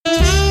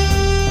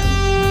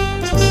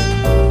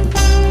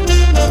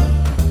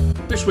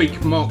This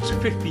week marks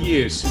 50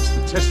 years since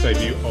the Test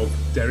debut of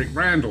Derek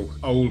Randall.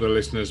 Older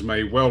listeners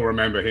may well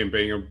remember him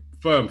being a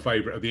firm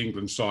favourite of the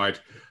England side,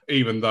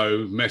 even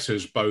though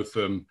Messrs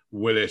Botham,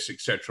 Willis,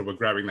 etc. were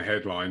grabbing the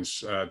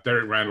headlines.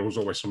 Derek Randall was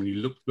always someone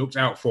you looked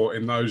out for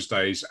in those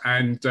days.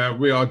 And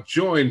we are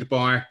joined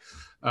by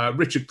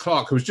Richard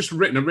Clark, who has just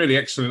written a really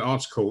excellent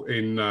article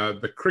in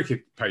the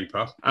cricket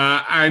paper.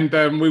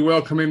 And we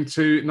welcome him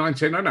to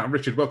 1909.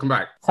 Richard, welcome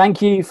back.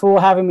 Thank you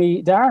for having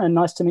me, Darren, and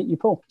nice to meet you,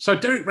 Paul. So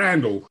Derek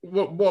Randall,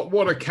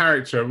 what a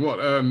character,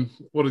 and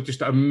what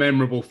just a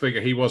memorable figure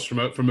he was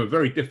from a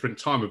very different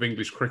time of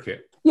English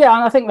cricket. Yeah,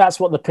 and I think that's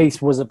what the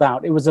piece was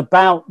about. It was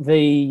about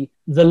the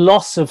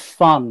loss of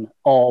fun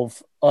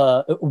of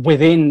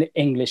within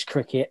English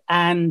cricket,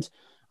 and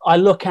I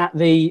look at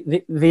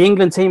the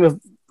England team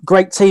of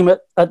great team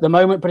at the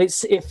moment, but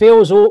it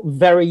feels all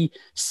very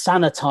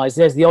sanitized.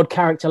 There's the odd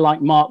character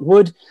like Mark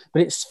Wood,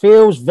 but it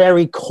feels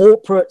very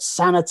corporate,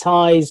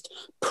 sanitized,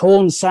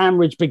 prawn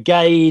sandwich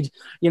brigade,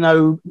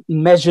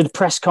 measured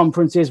press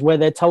conferences where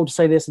they're told to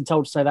say this and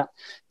told to say that.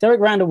 Derek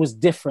Randall was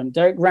different.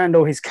 Derek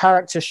Randall, his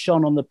character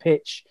shone on the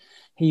pitch.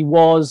 He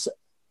was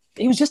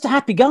just a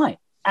happy guy,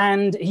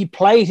 and he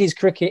played his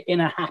cricket in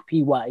a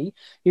happy way.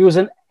 He was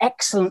an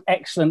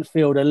excellent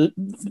fielder.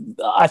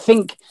 I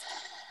think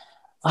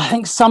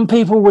some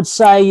people would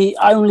say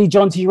only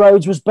Jonty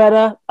Rhodes was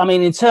better. I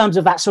mean, in terms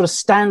of that sort of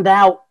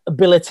standout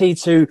ability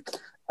to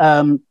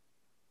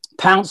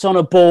pounce on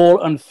a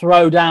ball and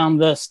throw down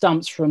the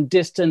stumps from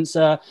distance,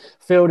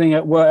 fielding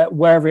at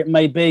wherever it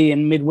may be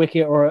in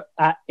mid-wicket or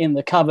in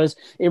the covers,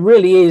 it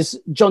really is.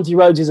 Jonty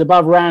Rhodes is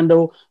above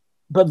Randall,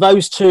 but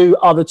those two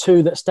are the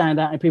two that stand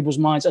out in people's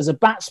minds. As a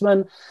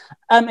batsman,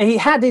 he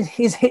had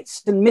his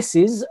hits and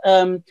misses.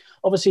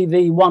 Obviously,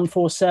 the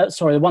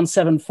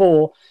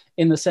 174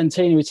 in the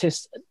centenary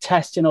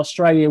test in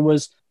Australia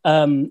was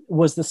the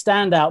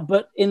standout.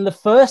 But in the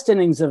first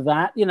innings of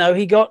that,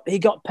 he got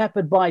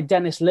peppered by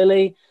Dennis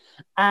Lillee,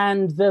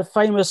 and the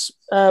famous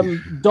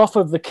doff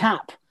of the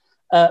cap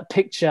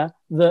picture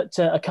that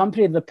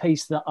accompanied the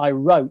piece that I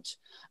wrote.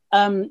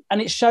 And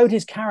it showed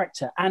his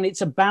character, and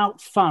it's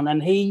about fun.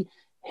 And he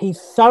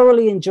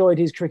thoroughly enjoyed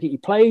his cricket. He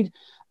played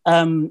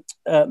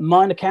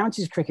minor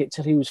counties cricket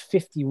till he was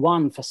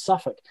 51 for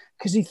Suffolk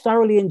because he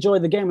thoroughly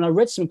enjoyed the game. And I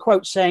read some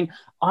quotes saying,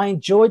 I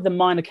enjoyed the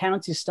minor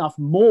counties stuff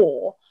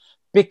more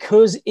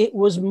because it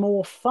was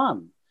more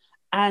fun.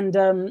 And,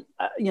 in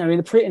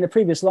a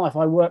previous life,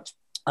 I worked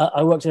at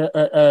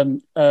a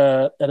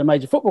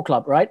major football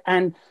club, right?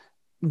 And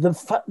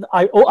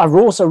I've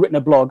also written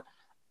a blog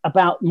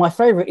about my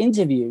favourite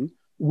interview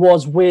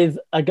was with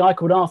a guy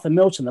called Arthur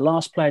Milton, the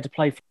last player to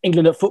play for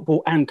England at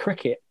football and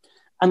cricket.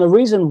 And the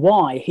reason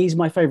why he's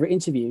my favourite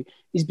interview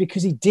is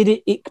because he did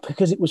it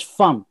because it was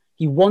fun.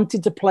 He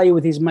wanted to play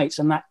with his mates,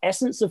 and that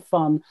essence of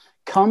fun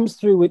comes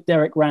through with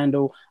Derek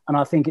Randall, and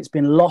I think it's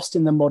been lost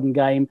in the modern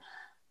game,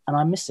 and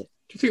I miss it.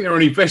 Do you think there are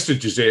any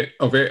vestiges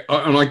of it?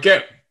 And I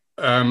get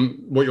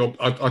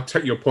I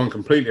take your point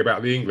completely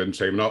about the England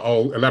team, and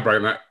I'll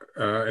elaborate on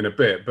that in a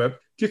bit. But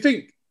do you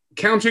think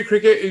county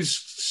cricket is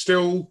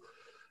still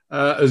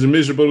as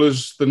miserable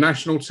as the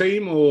national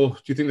team, or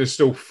do you think there's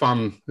still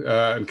fun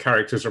and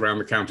characters around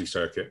the county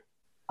circuit?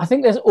 I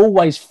think there's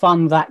always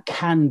fun that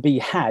can be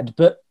had,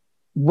 but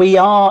we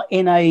are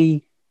in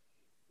a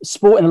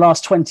sport in the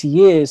last 20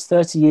 years,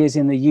 30 years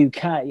in the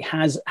UK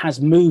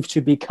has moved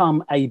to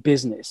become a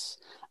business.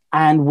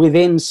 And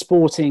within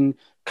sporting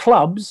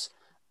clubs,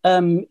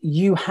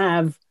 you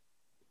have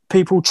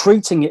people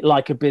treating it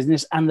like a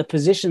business, and the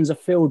positions are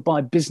filled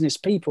by business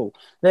people.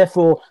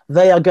 Therefore,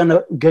 they are going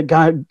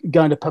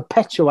to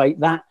perpetuate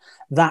that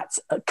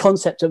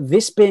concept of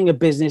this being a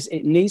business.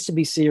 It needs to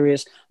be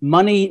serious.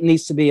 Money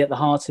needs to be at the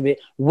heart of it.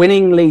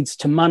 Winning leads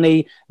to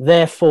money.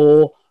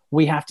 Therefore,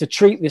 we have to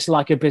treat this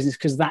like a business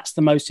because that's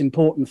the most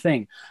important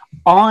thing.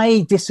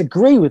 I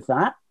disagree with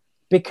that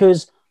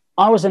because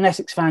I was an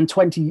Essex fan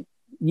 40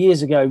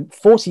 years ago,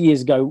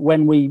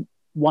 when we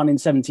won in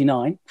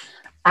 79.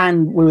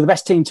 And we were the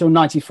best team till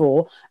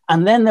 94.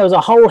 And then there was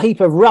a whole heap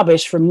of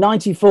rubbish from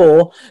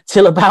 94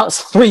 till about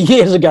 3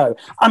 years ago.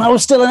 And I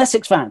was still an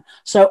Essex fan.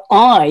 So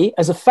I,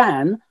 as a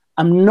fan,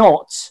 am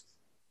not,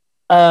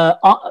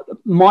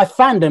 my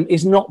fandom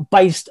is not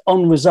based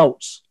on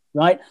results,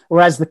 right?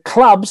 Whereas the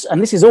clubs,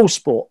 and this is all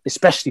sport,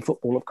 especially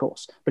football, of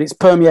course, but it's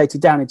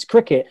permeated down into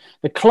cricket.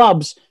 The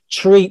clubs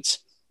treat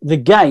the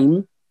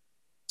game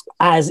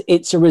as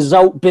it's a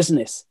result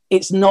business.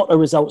 It's not a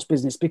results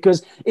business,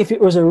 because if it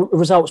was a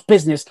results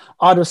business,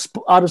 I'd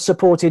have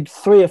supported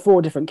 3 or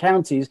 4 different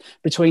counties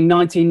between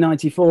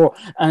 1994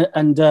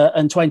 and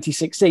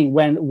 2016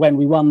 when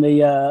we won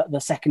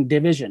the second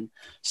division.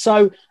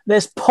 So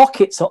there's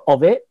pockets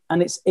of it,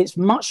 and it's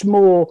much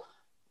more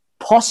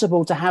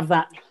possible to have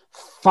that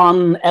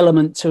fun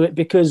element to it,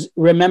 because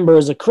remember,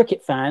 as a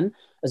cricket fan,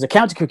 as a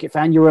county cricket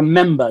fan, you're a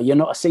member, you're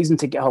not a season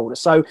ticket holder.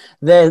 So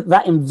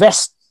that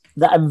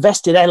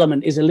invested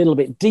element is a little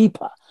bit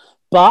deeper.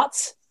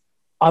 But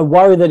I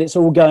worry that it's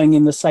all going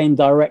in the same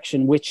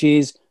direction, which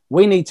is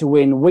We need to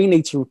win. We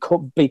need to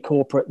be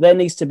corporate. There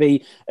needs to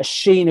be a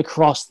sheen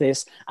across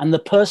this. And the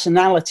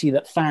personality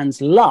that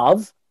fans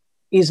love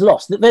is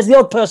lost. There's the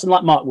odd person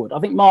like Mark Wood. I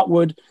think Mark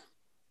Wood,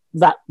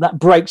 that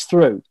breaks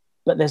through.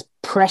 But there's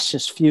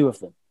precious few of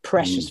them.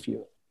 Precious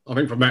few. I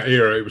think from that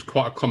era, it was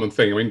quite a common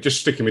thing. I mean,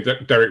 just sticking with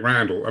Derek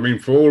Randall, I mean,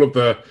 for all of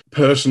the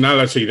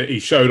personality that he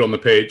showed on the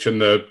pitch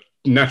and the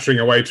nattering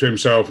away to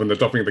himself and the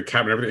doffing of the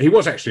cap and everything, he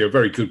was actually a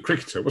very good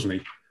cricketer, wasn't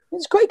he?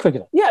 He's a great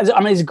cricketer. Yeah,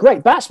 I mean, he's a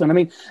great batsman. I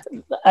mean,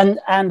 and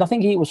I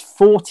think he was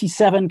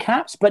 47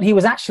 caps, but he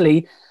was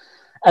actually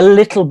a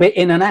little bit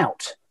in and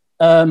out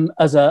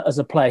as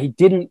a player. He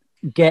didn't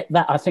get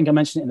that. I think I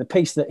mentioned it in the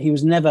piece that he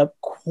was never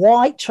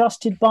quite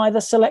trusted by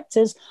the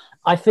selectors.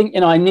 I think,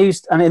 and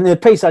in the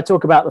piece I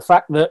talk about the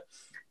fact that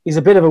he's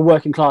a bit of a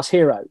working class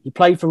hero. He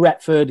played for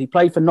Retford. He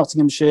played for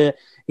Nottinghamshire.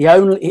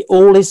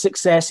 All his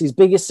success, his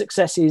biggest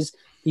successes,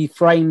 he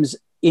frames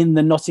in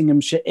the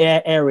Nottinghamshire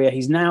area.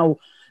 He's now,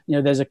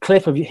 there's a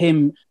clip of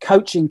him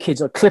coaching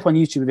kids, or a clip on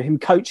YouTube of him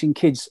coaching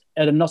kids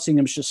at a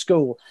Nottinghamshire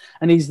school.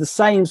 And he's the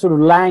same sort of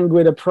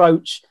languid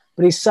approach,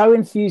 but he's so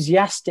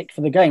enthusiastic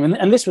for the game.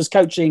 And this was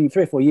coaching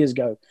 3 or 4 years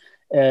ago.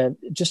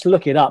 Just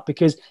look it up,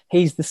 because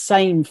he's the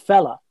same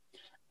fella.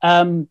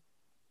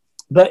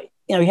 But,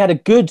 he had a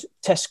good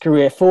Test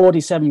career.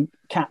 47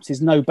 caps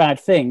is no bad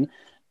thing.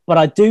 But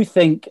I do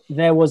think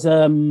there was,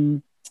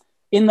 in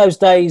those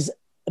days,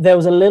 there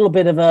was a little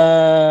bit of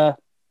a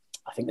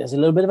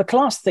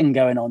class thing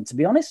going on, to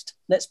be honest.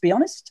 Let's be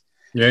honest.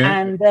 Yeah.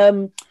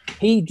 And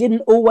he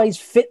didn't always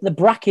fit the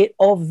bracket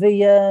of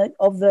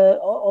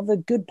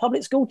the good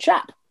public school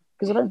chap,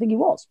 because I don't think he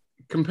was.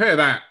 Compare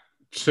that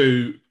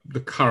to the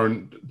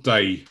current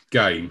day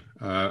game.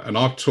 And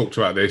I've talked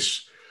about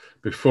this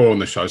before on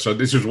the show, so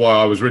this is why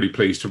I was really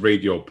pleased to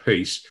read your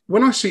piece.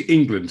 When I see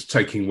England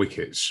taking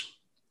wickets,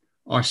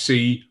 I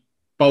see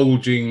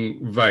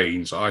bulging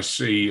veins. I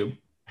see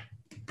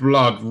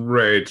blood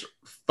red,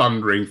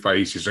 thundering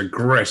faces,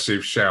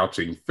 aggressive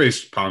shouting,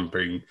 fist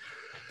pumping,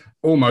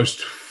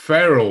 almost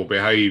feral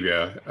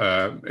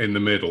behaviour in the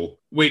middle,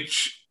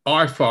 which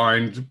I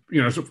find,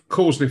 sort of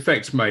cause and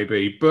effect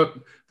maybe. But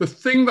the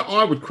thing that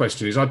I would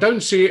question is I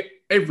don't see it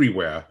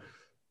everywhere.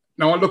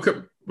 Now, I look at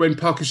when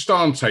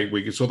Pakistan take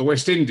wickets, or the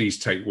West Indies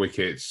take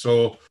wickets,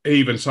 or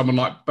even someone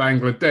like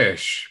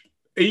Bangladesh,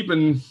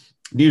 even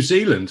New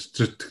Zealand,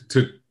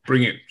 to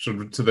bring it sort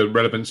of to the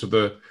relevance of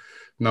the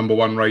number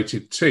one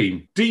rated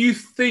team. Do you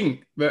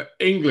think that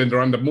England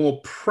are under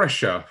more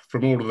pressure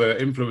from all of the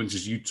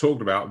influences you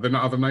talked about than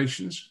other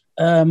nations?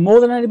 More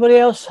than anybody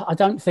else, I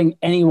don't think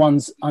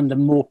anyone's under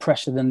more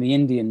pressure than the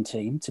Indian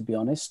team, to be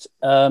honest.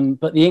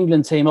 But the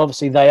England team,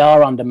 obviously, they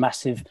are under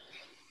massive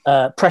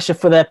pressure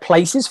for their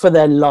places, for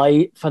their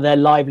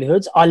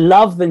livelihoods. I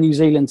love the New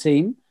Zealand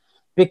team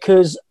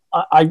because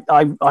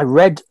I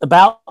read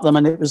about them,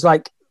 and it was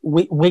like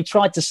we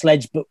tried to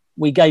sledge, but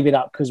we gave it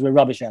up because we're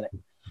rubbish at it.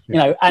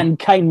 Yeah. And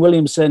Kane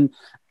Williamson,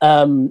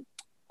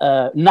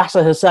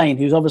 Nasser Hussain,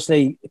 who's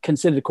obviously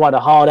considered quite a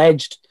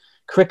hard-edged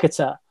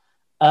cricketer,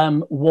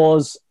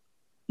 was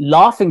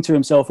laughing to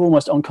himself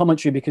almost on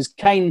commentary because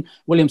Kane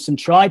Williamson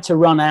tried to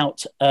run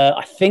out,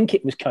 I think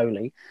it was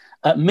Kohli,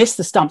 missed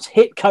the stumps,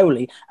 hit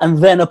Kohli, and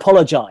then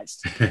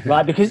apologised,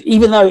 right? Because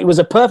even though it was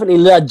a perfectly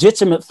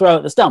legitimate throw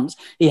at the stumps,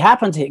 he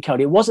happened to hit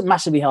Kohli. It wasn't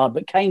massively hard,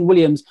 but Kane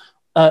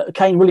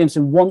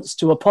Williamson wants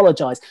to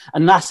apologise,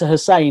 and Nasser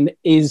Hussain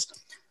is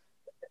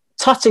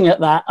tutting at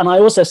that. And I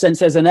also sense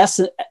there's an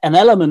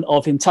element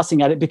of him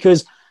tutting at it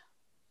because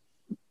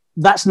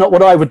that's not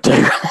what I would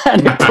do,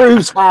 and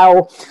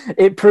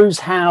it proves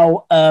how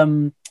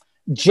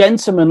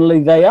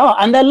gentlemanly they are,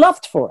 and they're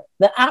loved for it.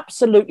 They're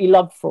absolutely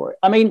loved for it.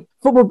 I mean,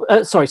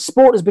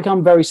 sport has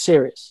become very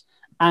serious,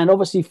 and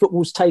obviously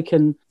football's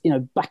taken.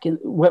 Back in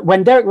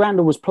when Derek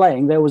Randall was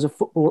playing, there was a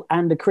football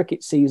and a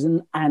cricket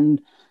season,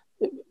 and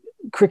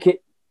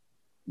cricket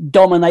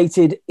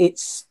dominated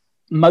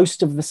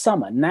most of the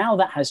summer. Now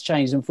that has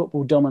changed, and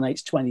football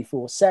dominates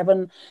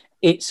 24/7.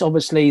 It's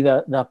obviously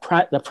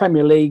the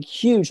Premier League,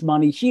 huge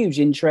money, huge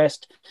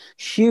interest,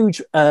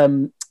 huge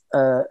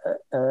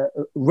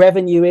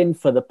revenue in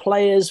for the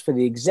players, for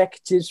the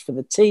executives, for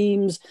the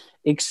teams,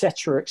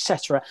 etc.,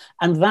 etc.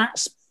 And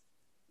that's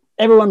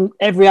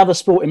every other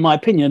sport, in my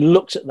opinion,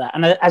 looks at that.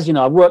 And as you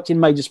know, I've worked in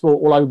major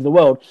sport all over the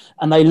world,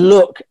 and they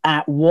look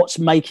at what's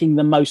making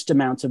the most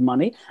amount of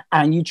money,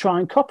 and you try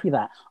and copy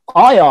that.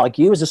 I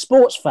argue, as a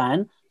sports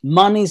fan,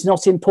 money's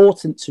not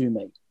important to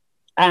me.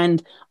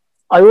 And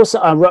I wrote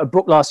a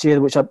book last year,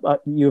 which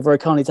you were very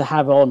kindly to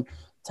have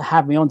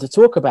me on to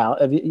talk about.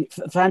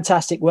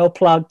 Fantastic, well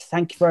plugged.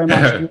 Thank you very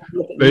much.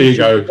 There you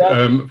go.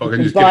 You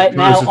can buy it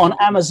now on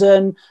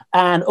Amazon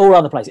and all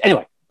other places.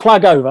 Anyway,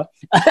 plug over.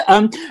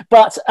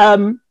 But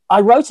I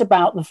wrote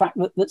about the fact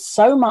that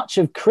so much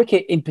of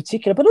cricket in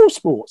particular, but all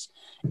sports,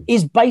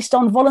 is based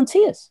on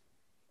volunteers.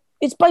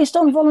 It's based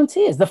on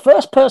volunteers. The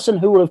first person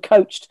who would have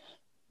coached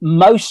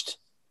most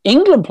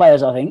England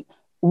players, I think,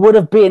 would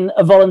have been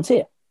a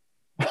volunteer.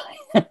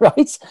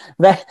 Right?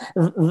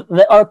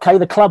 Okay,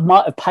 the club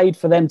might have paid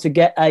for them to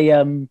get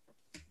a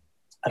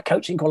a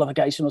coaching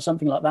qualification or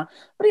something like that,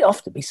 but he'd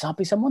often be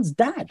someone's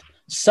dad.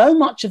 So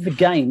much of the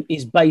game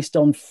is based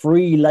on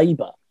free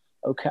labor,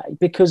 okay,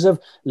 because of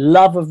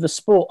love of the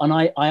sport. And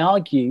I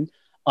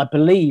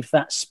believe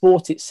that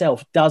sport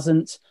itself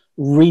doesn't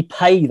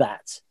repay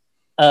that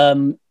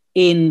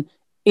in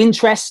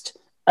interest,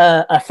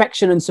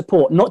 affection and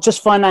support, not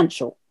just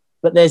financial,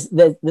 but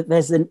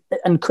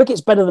and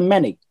cricket's better than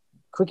many.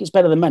 Cricket's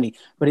better than many,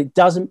 but it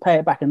doesn't pay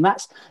it back. And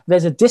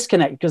there's a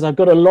disconnect, because I've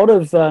got a lot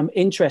of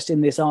interest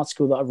in this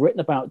article that I've written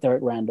about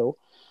Derek Randall,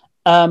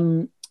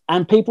 and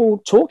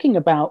people talking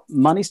about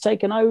money's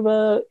taken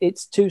over,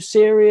 it's too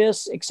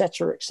serious,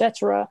 etc.,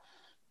 etc.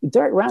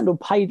 Derek Randall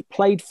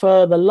played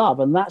for the love,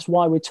 and that's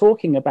why we're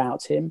talking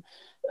about him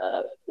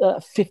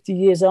 50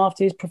 years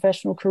after his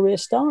professional career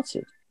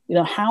started. You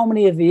know, how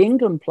many of the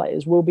England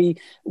players will be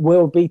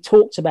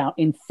talked about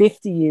in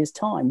 50 years'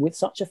 time with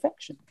such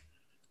affection? I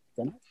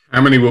don't know. How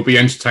many will be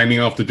entertaining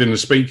after dinner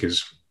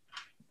speakers?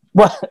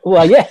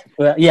 Well, yeah.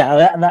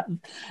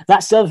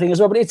 That's the other thing as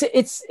well. But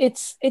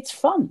it's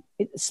fun.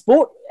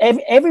 Sport.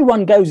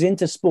 Everyone goes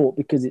into sport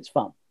because it's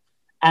fun,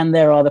 and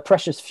there are the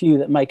precious few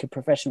that make a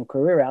professional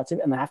career out of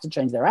it, and they have to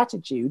change their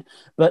attitude.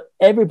 But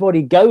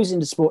everybody goes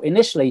into sport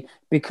initially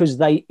because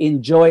they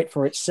enjoy it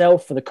for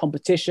itself, for the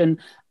competition,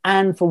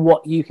 and for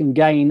what you can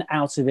gain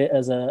out of it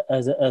as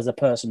a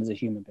person, as a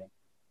human being.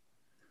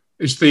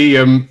 Is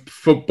the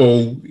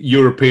football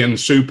European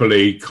Super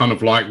League kind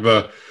of like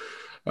the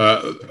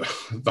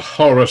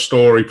horror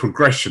story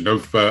progression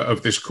of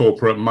this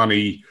corporate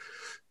money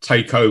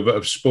takeover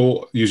of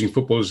sport, using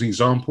football as an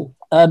example?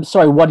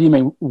 Sorry, what do you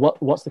mean?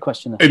 What's the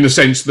question there? In the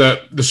sense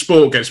that the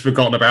sport gets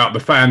forgotten about, the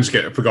fans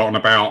get forgotten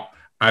about,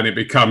 and it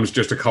becomes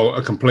just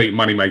a complete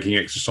money-making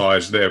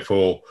exercise.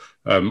 Therefore,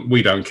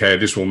 we don't care.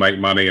 This will make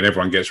money, and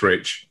everyone gets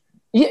rich.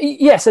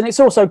 Yes, and it's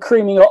also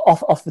creaming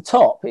off the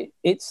top.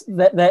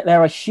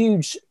 There are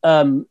huge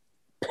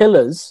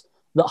pillars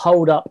that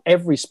hold up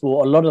every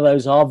sport. A lot of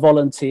those are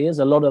volunteers.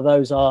 A lot of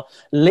those are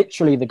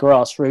literally the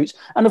grassroots.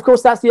 And of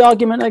course, that's the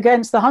argument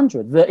against the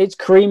 100, that it's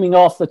creaming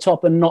off the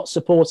top and not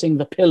supporting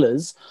the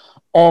pillars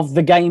of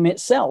the game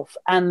itself.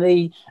 And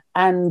the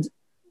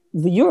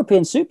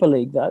European Super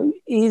League, though,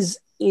 is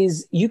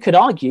you could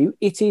argue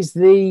it is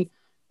the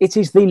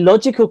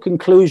logical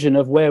conclusion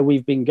of where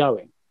we've been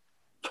going.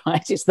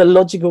 Right? It's the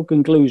logical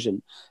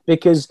conclusion,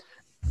 because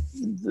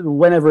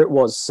whenever it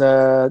was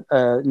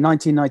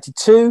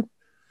 1992,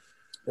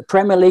 the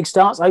Premier League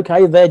starts.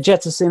 Okay, they're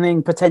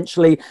jettisoning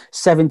potentially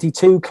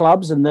 72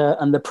 clubs, and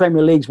the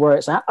Premier League's where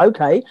it's at.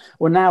 Okay,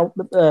 well now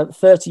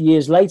 30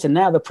 years later,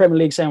 now the Premier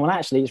League's saying, well,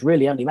 actually, it's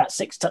really only about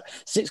six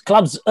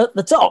clubs at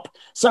the top.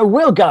 So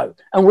we'll go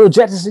and we'll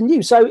jettison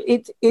you. So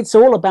it's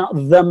all about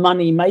the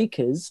money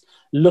makers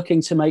looking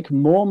to make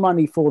more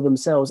money for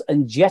themselves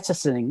and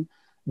jettisoning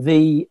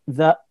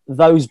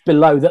those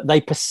below that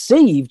they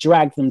perceive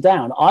drag them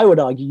down. I would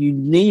argue you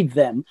need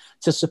them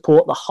to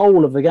support the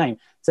whole of the game.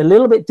 It's a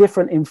little bit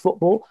different in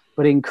football,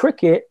 but in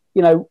cricket,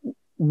 you know,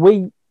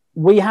 we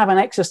have an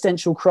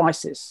existential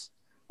crisis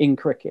in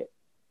cricket.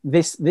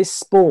 This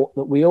sport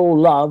that we all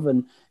love,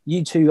 and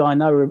you two, I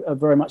know, are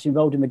very much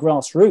involved in the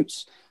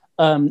grassroots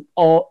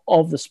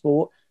of the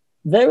sport.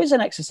 There is an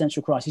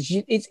existential crisis.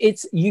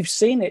 You've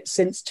seen it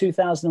since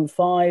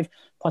 2005.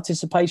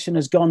 Participation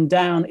has gone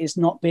down. It's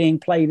not being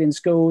played in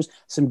schools.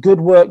 Some good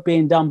work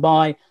being done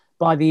by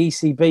the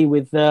ECB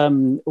with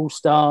All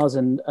Stars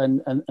and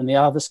the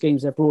other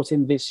schemes they've brought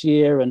in this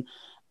year. And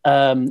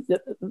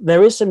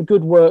there is some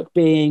good work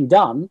being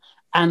done.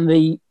 And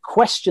the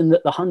question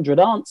that the 100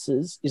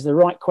 answers is the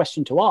right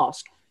question to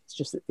ask. It's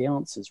just that the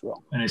answer's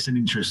wrong. And it's an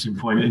interesting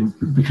point,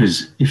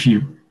 because if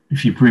you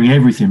bring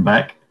everything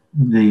back,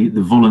 the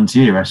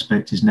volunteer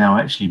aspect is now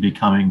actually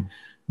becoming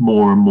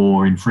more and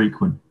more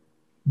infrequent.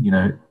 You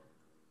know,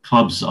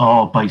 clubs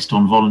are based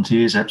on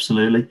volunteers,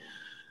 absolutely,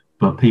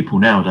 but people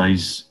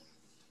nowadays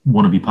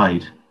want to be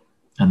paid,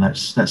 and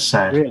that's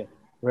sad. Really,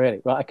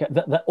 right? Okay.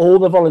 That all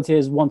the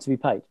volunteers want to be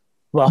paid.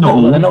 Well,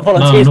 they're not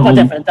volunteers by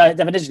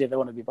definition if they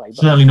want to be paid.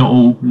 Certainly not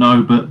all,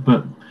 no,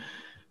 but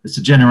it's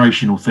a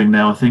generational thing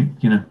now. I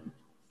think, you know,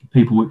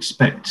 people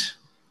expect.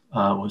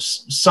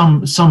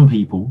 Some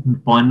people,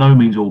 by no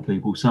means all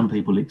people, some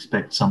people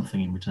expect something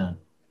in return.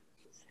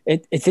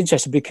 It's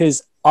interesting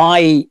because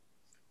my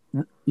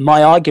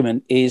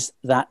argument is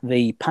that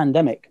the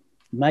pandemic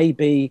may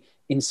be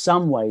in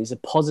some ways a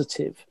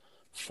positive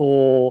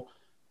for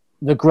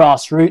the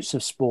grassroots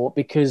of sport,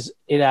 because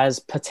it has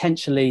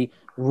potentially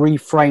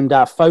reframed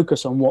our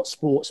focus on what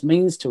sports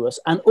means to us,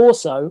 and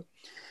also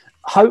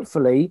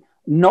hopefully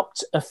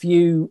knocked a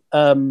few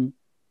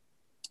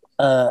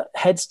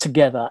heads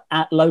together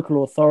at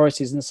local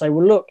authorities and say,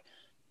 well, look,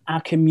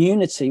 our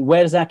community,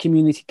 where does our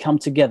community come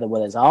together? Well,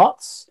 there's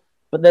arts,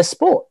 but there's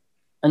sport,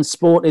 and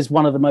sport is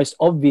one of the most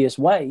obvious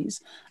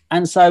ways.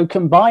 And so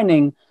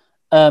combining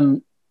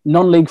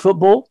non-league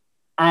football,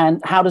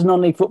 and how does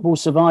non-league football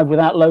survive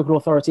without local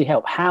authority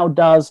help? How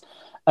does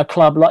a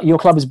club like your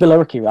club is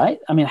Billericay, right?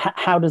 I mean,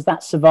 how does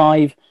that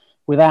survive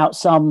without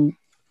some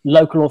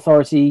local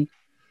authority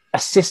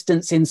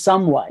assistance in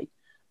some way?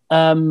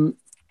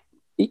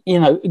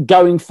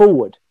 going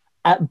forward.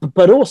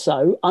 But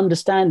also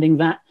understanding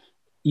that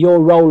your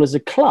role as a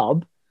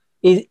club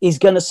is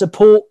going to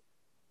support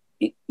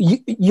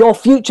your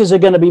futures are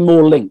going to be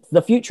more linked.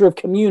 The future of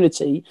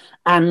community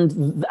and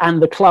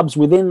the clubs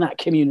within that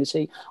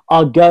community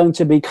are going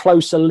to be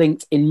closer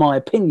linked, in my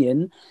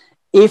opinion,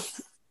 if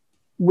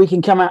we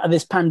can come out of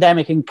this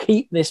pandemic and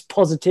keep this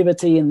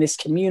positivity in this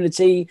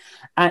community.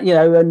 And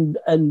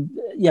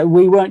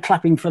we weren't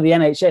clapping for the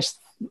NHS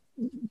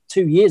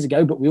 2 years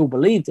ago, but we all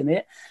believed in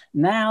it.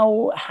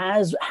 Now,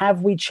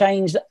 have we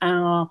changed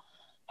our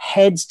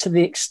heads to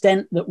the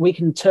extent that we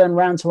can turn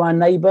around to our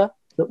neighbour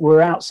that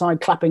we're outside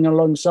clapping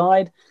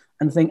alongside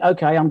and think,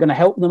 okay, I'm going to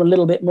help them a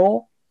little bit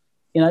more?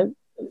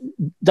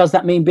 Does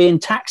that mean being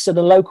taxed at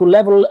a local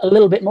level a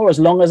little bit more, as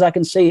long as I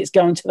can see it's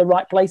going to the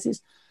right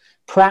places?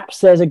 Perhaps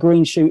there's a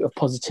green shoot of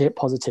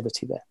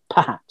positivity there.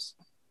 Perhaps.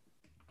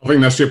 I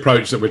think that's the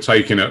approach that we're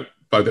taking at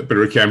both at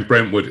Billericay and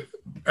Brentwood.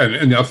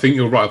 And I think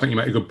you're right. I think you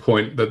make a good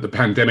point that the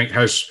pandemic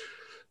has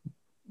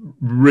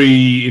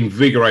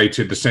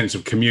reinvigorated the sense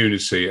of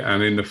community,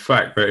 and in the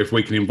fact that if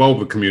we can involve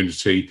the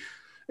community,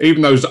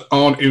 even those that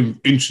aren't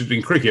interested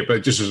in cricket,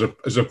 but just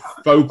as a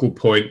focal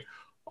point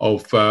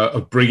of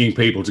bringing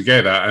people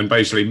together and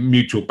basically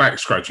mutual back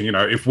scratching.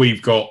 If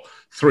we've got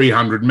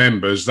 300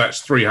 members,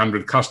 that's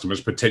 300 customers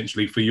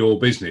potentially for your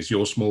business,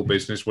 your small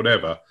business,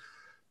 whatever.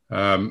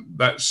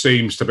 That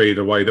seems to be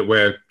the way that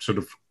we're sort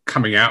of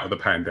coming out of the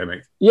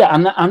pandemic. Yeah,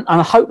 and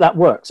I hope that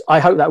works. I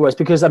hope that works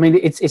because,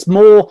 it's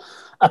more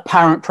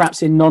apparent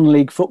perhaps in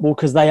non-league football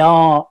because they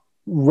are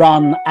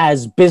run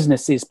as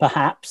businesses,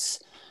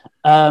 perhaps.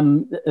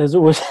 There's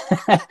always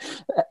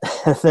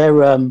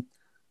they're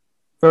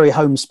very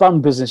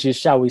homespun businesses,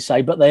 shall we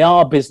say, but they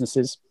are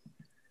businesses.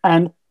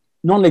 And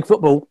non-league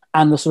football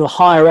and the sort of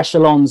higher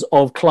echelons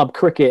of club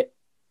cricket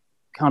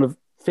kind of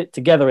fit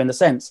together in a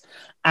sense.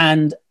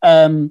 And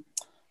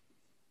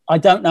I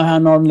don't know how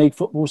non-league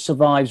football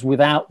survives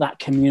without that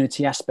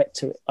community aspect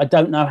to it. I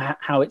don't know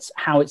how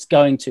it's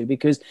going to,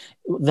 because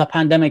the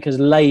pandemic has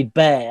laid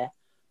bare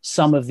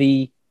some of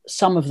the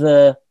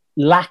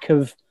lack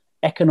of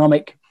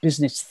economic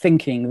business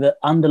thinking that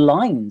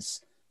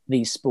underlines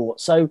these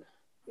sports. So,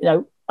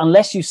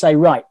 unless you say,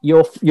 right,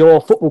 your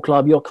football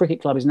club, your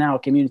cricket club is now a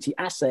community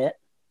asset,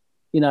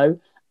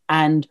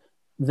 and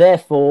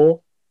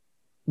therefore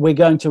we're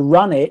going to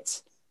run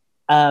it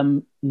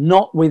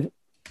not with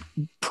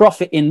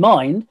profit in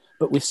mind,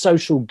 but with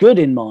social good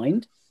in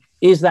mind.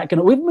 Is that going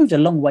to... We've moved a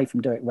long way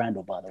from Derek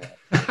Randall, by the way.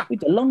 We've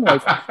moved a long way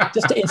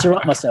just to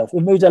interrupt myself,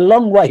 we've moved a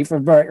long way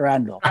from Derek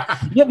Randall.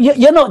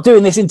 You're not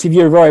doing this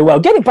interview very well.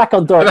 Get it back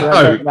on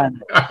Derek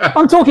Randall.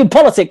 I'm talking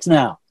politics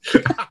now.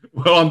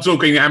 Well, I'm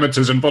talking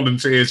amateurs and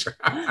volunteers.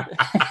 All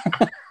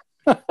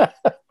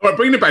right,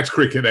 bringing it back to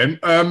cricket then.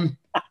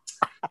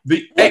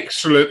 The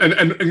excellent...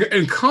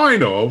 And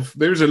kind of,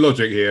 there is a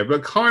logic here,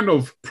 but kind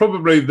of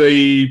probably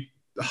the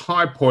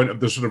high point of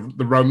the sort of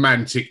the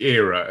romantic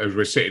era as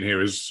we're sitting here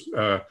as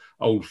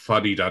old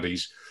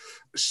fuddy-duddies,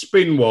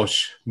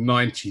 Spinwash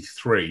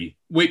 93,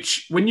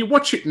 which when you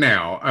watch it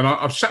now, and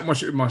I've sat and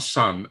watched it with my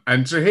son,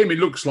 and to him it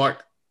looks like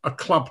a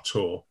club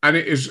tour, and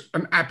it is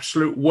an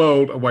absolute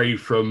world away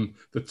from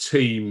the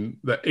team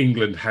that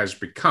England has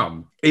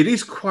become. It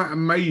is quite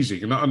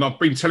amazing, and I've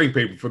been telling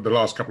people for the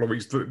last couple of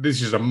weeks that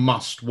this is a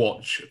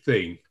must-watch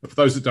thing. For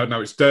those that don't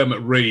know, it's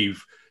Dermot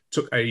Reeve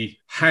took a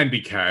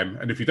handy cam,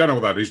 and if you don't know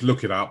what that is,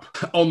 look it up,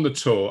 on the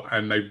tour,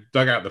 and they've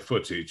dug out the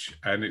footage,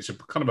 and it's a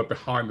kind of a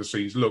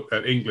behind-the-scenes look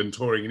at England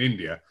touring in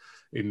India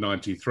in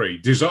 93.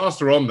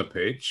 Disaster on the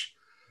pitch,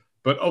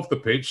 but off the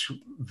pitch,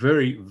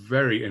 very,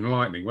 very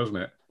enlightening, wasn't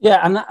it?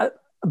 Yeah,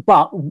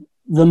 but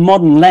the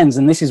modern lens,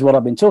 and this is what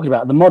I've been talking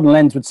about, the modern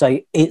lens would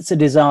say it's a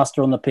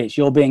disaster on the pitch.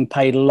 You're being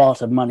paid a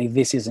lot of money.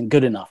 This isn't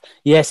good enough.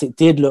 Yes, it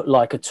did look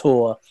like a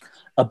tour,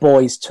 a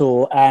boys'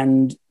 tour,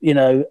 and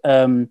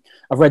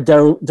I've read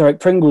Derek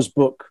Pringle's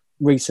book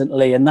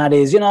recently, and that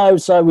is,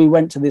 so we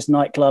went to this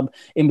nightclub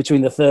in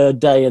between the third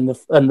day and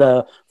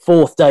the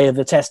fourth day of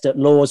the test at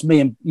Lord's.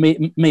 Me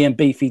and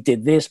Beefy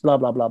did this, blah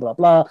blah blah blah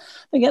blah.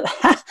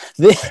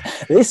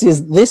 This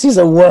is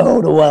a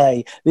world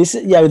away.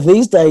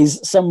 These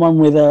days, someone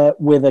with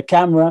a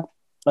camera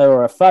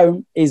or a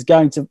phone is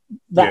going to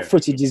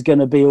footage is going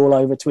to be all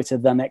over Twitter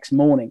the next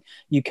morning.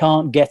 You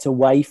can't get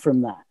away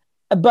from that.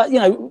 But,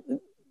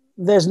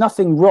 there's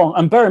nothing wrong.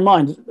 And bear in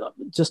mind,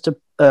 just to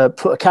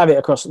put a caveat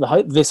across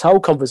this whole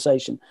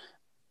conversation,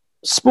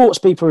 sports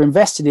people are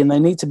invested in, they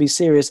need to be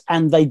serious,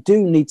 and they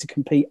do need to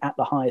compete at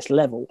the highest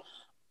level.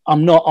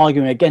 I'm not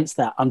arguing against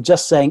that. I'm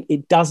just saying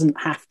it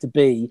doesn't have to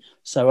be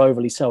so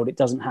overly sold. It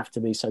doesn't have to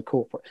be so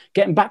corporate.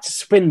 Getting back to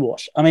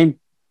Spinwash,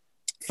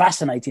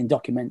 fascinating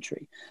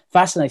documentary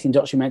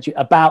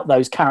about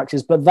those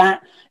characters, but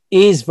that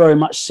is very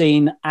much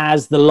seen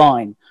as the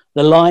line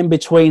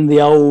between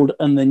the old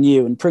and the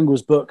new. And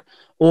Pringle's book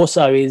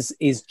also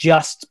is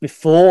just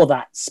before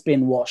that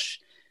Spinwash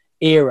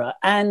era.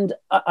 And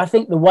I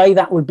think the way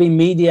that would be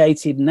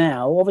mediated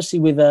now, obviously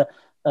with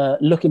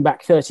looking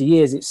back 30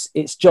 years,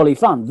 it's jolly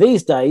fun.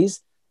 These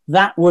days,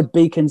 that would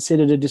be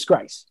considered a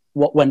disgrace.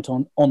 what went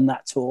on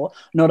that tour,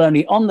 not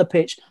only on the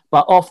pitch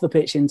but off the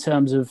pitch in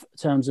terms of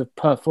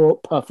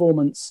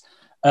performance,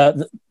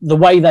 the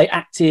way they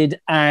acted,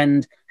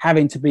 and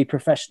having to be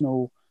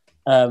professional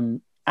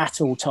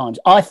at all times.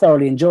 I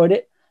thoroughly enjoyed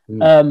it.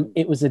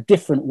 It was a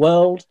different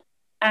world,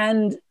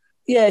 and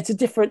yeah, it's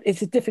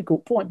a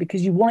difficult point,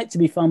 because you want it to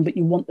be fun, but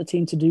you want the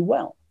team to do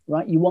well,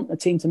 right? You want the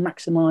team to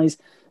maximise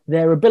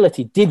their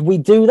ability. Did we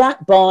do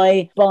that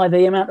by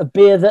the amount of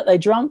beer that they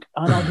drank?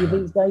 I'd argue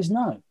these days,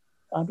 no.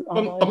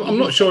 I'm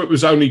not sure it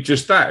was only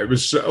just that. It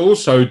was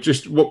also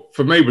just what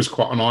for me was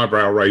quite an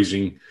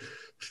eyebrow-raising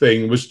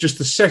thing, was just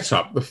the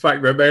setup. The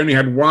fact that they only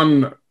had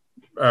one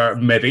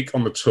medic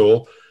on the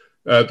tour.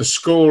 The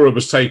scorer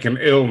was taken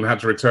ill and had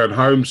to return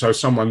home. So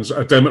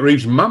Dermot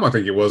Reeves' mum, I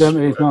think it was.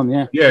 Dermot Reeves' mum,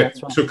 yeah. Yeah,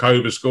 right. Took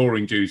over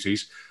scoring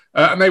duties.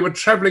 And they were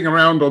travelling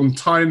around on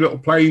tiny little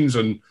planes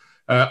and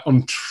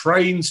on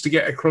trains to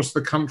get across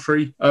the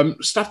country.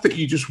 Stuff that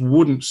you just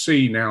wouldn't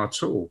see now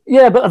at all.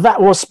 Yeah, but that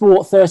was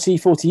sport 30,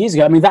 40 years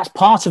ago. I mean, that's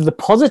part of the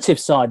positive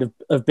side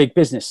of big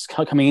business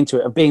coming into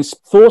it, of being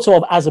thought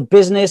of as a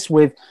business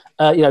with,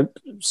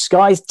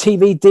 Sky's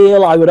TV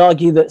deal. I would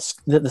argue that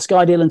the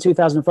Sky deal in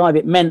 2005,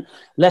 it meant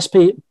less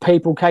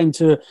people came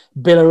to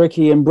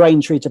Billericay and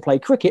Braintree to play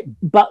cricket,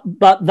 but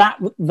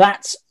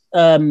that's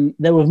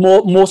there was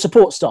more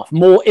support staff,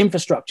 more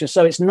infrastructure.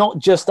 So it's not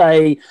just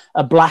a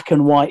black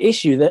and white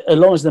issue. That as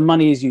long as the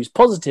money is used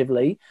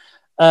positively,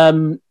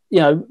 where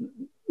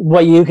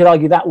you could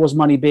argue that was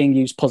money being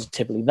used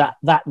positively. That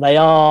they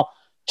are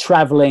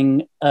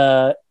travelling.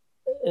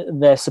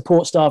 Their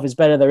support staff is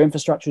better, their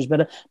infrastructure is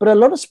better. But a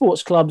lot of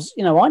sports clubs,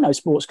 I know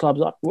sports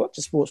clubs, I've worked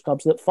at sports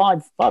clubs that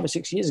five or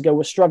 6 years ago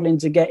were struggling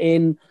to get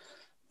in,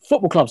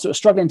 football clubs that were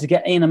struggling to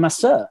get in a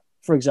masseur,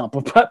 for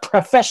example,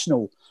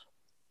 professional,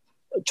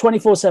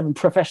 24/7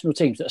 professional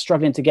teams that are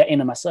struggling to get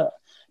in a masseur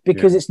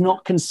because it's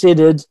not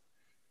considered,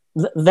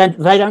 they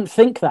don't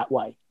think that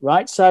way,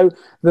 right? So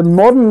the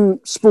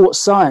modern sports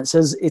science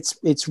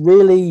it's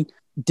really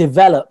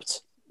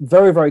developed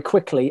very, very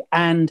quickly.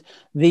 And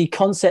the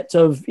concept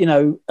of,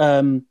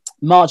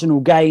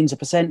 marginal gains,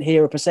 1%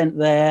 here, 1%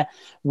 there,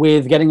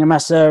 with getting a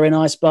masseur in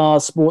ice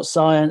bars, sports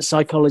science,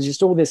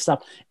 psychologist, all this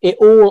stuff, it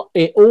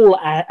all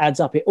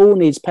adds up. It all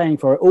needs paying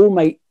for. It all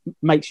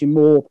makes you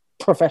more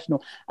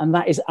professional. And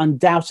that is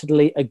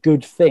undoubtedly a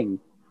good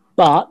thing.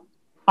 But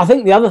I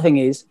think the other thing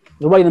is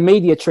the way the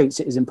media treats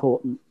it is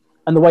important,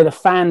 and the way the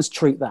fans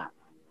treat that.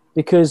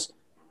 Because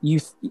you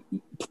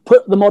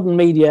put the modern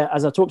media,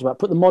 as I talked about,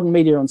 put the modern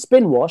media on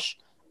spin wash,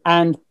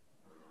 and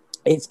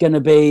it's going to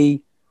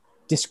be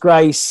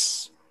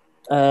disgrace,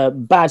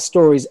 bad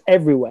stories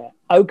everywhere.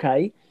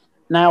 Okay,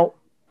 now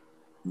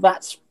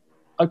that's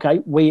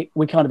okay. We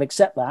kind of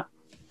accept that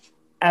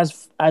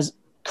as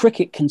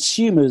cricket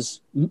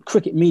consumers,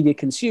 cricket media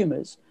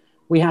consumers.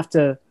 We have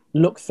to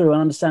look through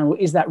and understand, well,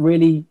 is that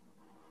really?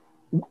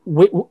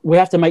 We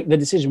have to make the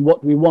decision.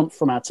 What do we want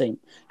from our team?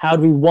 How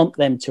do we want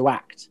them to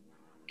act?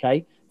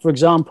 Okay. For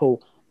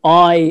example,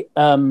 I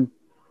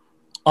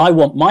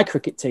want my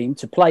cricket team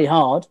to play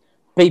hard,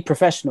 be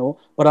professional,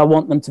 but I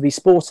want them to be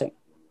sporting.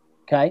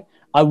 Okay,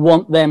 I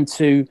want them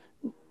to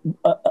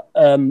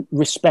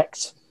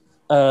respect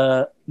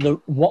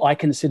what I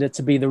consider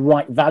to be the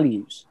right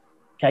values.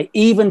 Okay,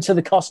 even to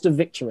the cost of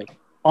victory.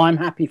 I'm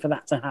happy for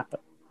that to happen.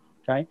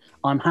 Okay,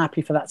 I'm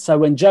happy for that. So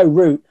when Joe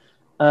Root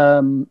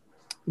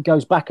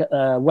goes back at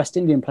a West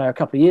Indian player a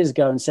couple of years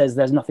ago and says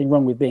there's nothing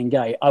wrong with being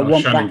gay, I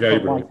want Shannon that.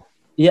 Gabriel.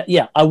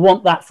 I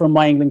want that from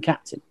my England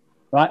captain,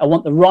 right? I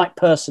want the right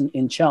person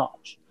in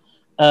charge.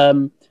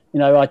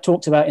 I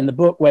talked about in the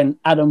book when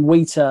Adam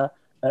Wheater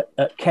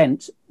at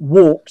Kent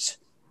walked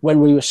when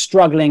we were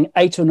struggling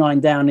 8 or 9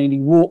 down, and he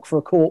walked for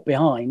a caught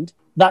behind.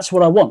 That's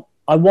what I want.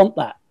 I want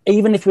that.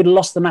 Even if we'd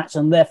lost the match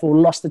and therefore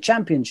lost the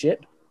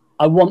championship,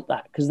 I want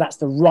that, because that's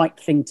the right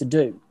thing to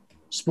do.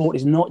 Sport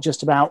is not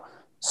just about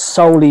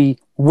solely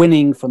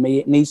winning for me.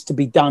 It needs to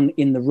be done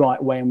in the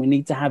right way, and we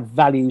need to have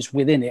values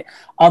within it.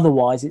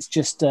 Otherwise, it's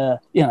just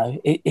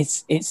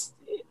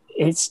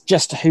it's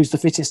just who's the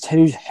fittest,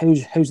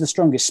 who's the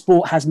strongest.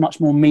 Sport has much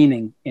more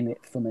meaning in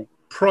it for me.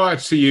 Prior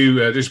to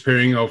you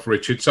disappearing off,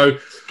 Richard, so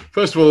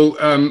first of all,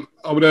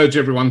 I would urge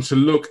everyone to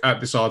look at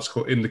this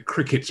article in the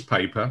Cricket's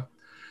paper.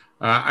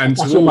 And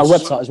it's on my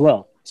website as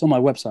well. It's on my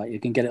website. You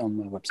can get it on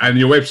my website. And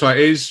your website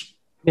is?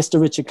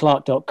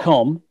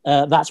 MrRichardClarke.com.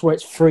 That's where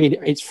it's free.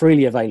 It's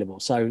freely available.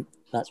 So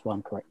that's why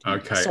I'm correct.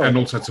 Okay. Sorry. And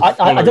also to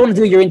I don't want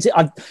to do your...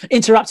 I've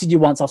interrupted you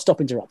once. I'll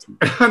stop interrupting.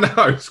 No,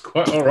 it's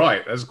quite all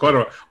right. That's quite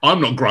all right. I'm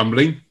not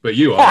grumbling, but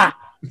you are.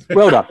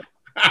 Well done.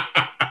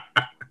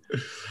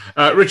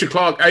 Richard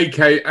Clarke,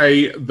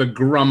 a.k.a. The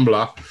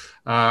Grumbler.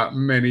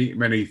 Many,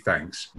 many thanks.